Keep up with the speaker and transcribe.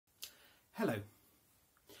Hello.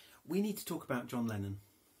 We need to talk about John Lennon.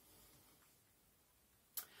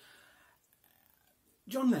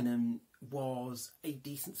 John Lennon was a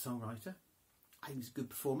decent songwriter. He was a good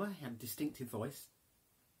performer. He had a distinctive voice.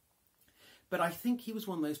 But I think he was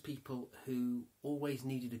one of those people who always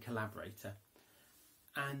needed a collaborator.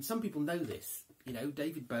 And some people know this. You know,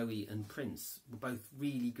 David Bowie and Prince were both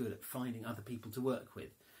really good at finding other people to work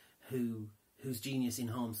with whose genius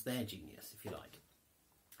enhanced their genius, if you like.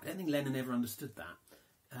 I don't think Lennon ever understood that.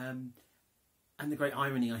 And the great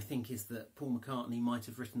irony, I think, is that Paul McCartney might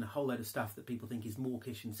have written a whole load of stuff that people think is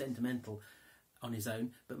mawkish and sentimental on his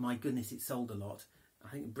own, but my goodness, it sold a lot. I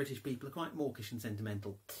think British people are quite mawkish and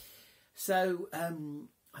sentimental. So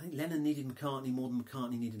I think Lennon needed McCartney more than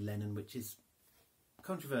McCartney needed Lennon, which is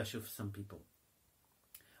controversial for some people.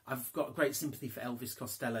 I've got great sympathy for Elvis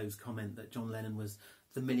Costello's comment that John Lennon was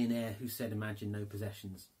the millionaire who said, "Imagine no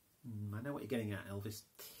possessions." I know what you're getting at, Elvis.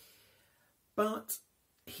 But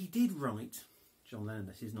he did write, John Lennon,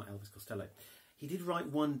 this is not Elvis Costello, he did write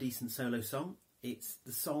one decent solo song. It's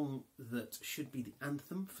the song that should be the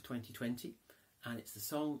anthem for 2020, and it's the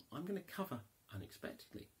song I'm going to cover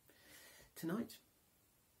unexpectedly tonight.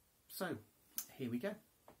 So, here we go.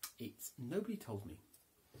 It's Nobody Told Me.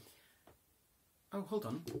 Oh, hold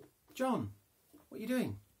on. John, what are you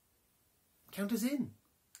doing? Count us in.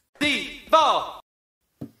 D4.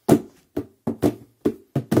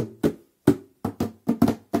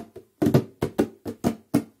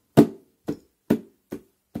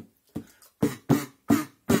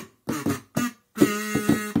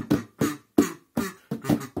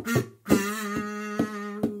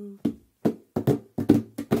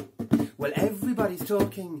 Well, everybody's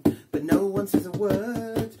talking, but no one says a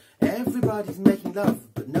word. Everybody's making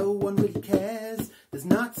love, but no one really cares. There's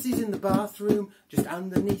Nazis in the bathroom, just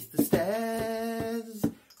underneath the stairs.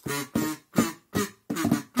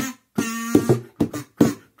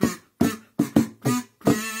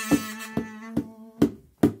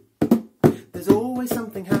 There's always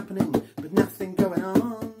something happening, but nothing going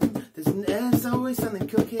on. There's always something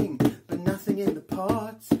cooking, but nothing in the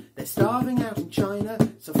pot. They're starving out in China,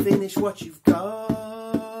 so finish what you've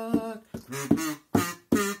got.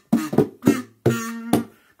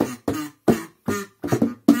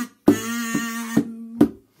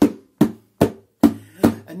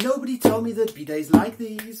 And nobody told me there'd be days like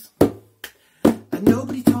these. And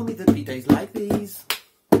nobody told me there'd be days like these.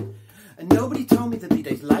 And nobody told me there'd be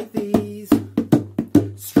days like these.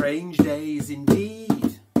 Strange days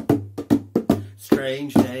indeed.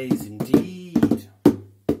 Strange days indeed.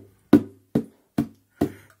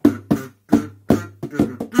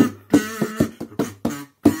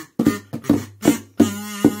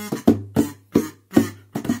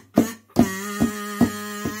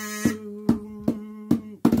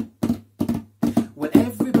 Well,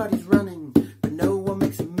 everybody's running, but no one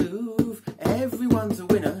makes a move. Everyone's a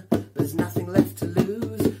winner, there's nothing left to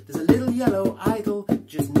lose. There's a little yellow idol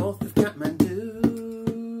just north of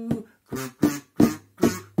Kathmandu.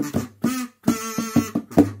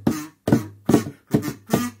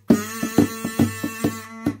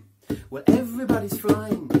 Well, everybody's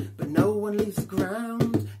flying, but no one leaves the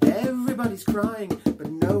ground. Everybody's crying,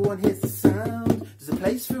 but no one hears the sound. There's a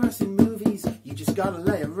place for us in movies, you just gotta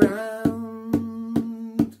lay around.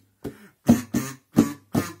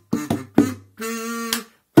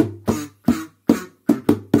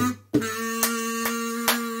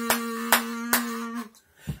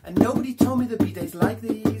 And nobody told me there'd be days like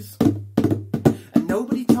these. And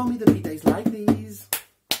nobody told me there'd be days like these.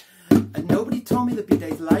 And nobody told me there'd be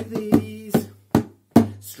days like these.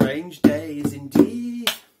 Strange days indeed.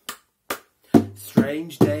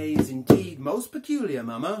 Strange days indeed. Most peculiar,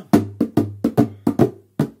 Mama.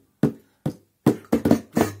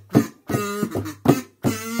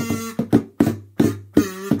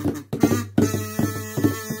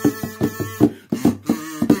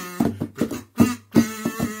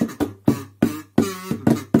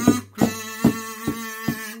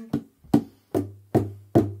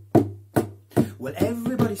 Well,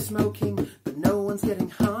 everybody's smoking, but no one's getting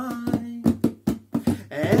high.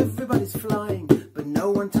 Everybody's flying, but no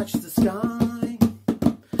one touches the sky.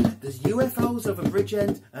 There's UFOs over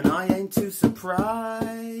Bridgend, and I ain't too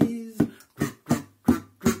surprised.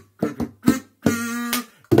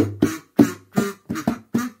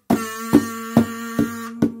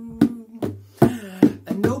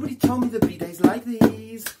 And nobody told me there'd be days like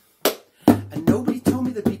these. And nobody told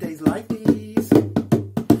me there'd be days like these.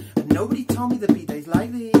 And nobody told me there'd be days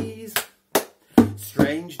like these.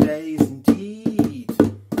 Strange days indeed.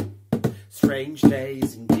 Strange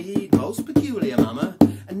days indeed. Most peculiar, Mama.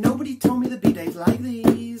 And nobody told me there'd be days like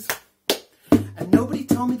these. And nobody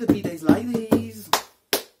told me there'd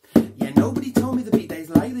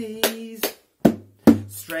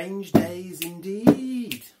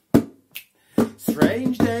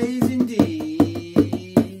Strange days indeed.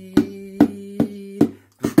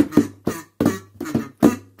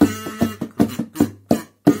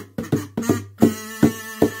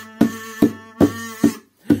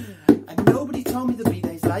 And nobody told me there'd be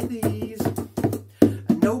days like these.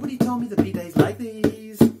 And nobody told me there'd be days like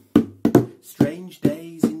these. Strange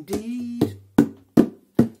days indeed.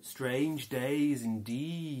 Strange days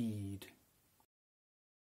indeed.